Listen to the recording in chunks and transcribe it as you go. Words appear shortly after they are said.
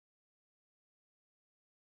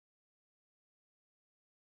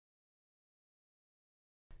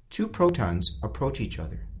Two protons approach each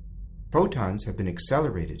other. Protons have been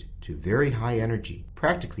accelerated to very high energy,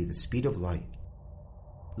 practically the speed of light.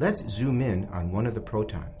 Let's zoom in on one of the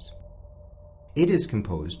protons. It is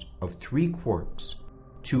composed of three quarks,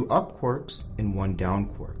 two up quarks and one down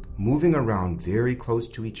quark, moving around very close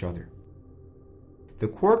to each other. The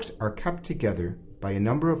quarks are kept together by a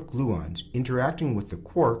number of gluons interacting with the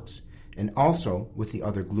quarks and also with the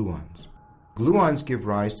other gluons. Gluons give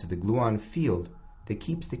rise to the gluon field that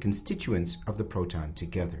keeps the constituents of the proton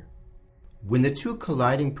together. When the two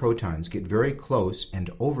colliding protons get very close and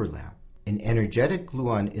overlap, an energetic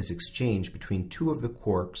gluon is exchanged between two of the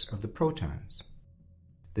quarks of the protons.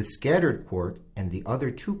 The scattered quark and the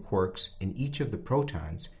other two quarks in each of the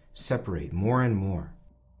protons separate more and more.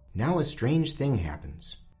 Now a strange thing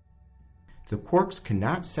happens. The quarks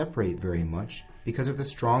cannot separate very much because of the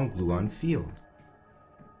strong gluon field.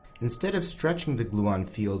 Instead of stretching the gluon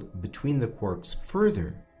field between the quarks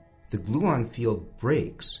further, the gluon field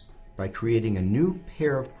breaks by creating a new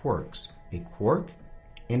pair of quarks, a quark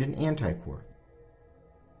and an antiquark.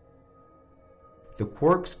 The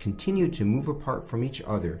quarks continue to move apart from each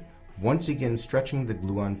other, once again stretching the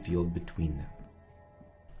gluon field between them.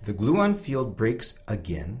 The gluon field breaks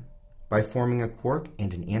again by forming a quark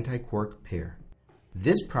and an antiquark pair.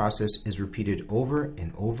 This process is repeated over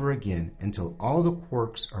and over again until all the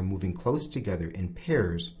quarks are moving close together in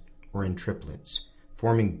pairs or in triplets,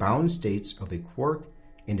 forming bound states of a quark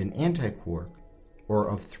and an antiquark, or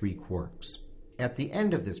of three quarks. At the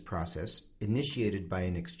end of this process, initiated by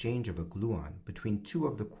an exchange of a gluon between two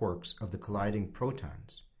of the quarks of the colliding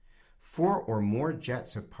protons, 4 or more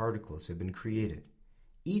jets of particles have been created,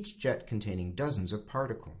 each jet containing dozens of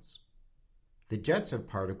particles. The jets of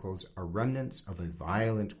particles are remnants of a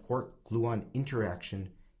violent quark-gluon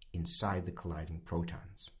interaction inside the colliding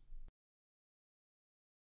protons.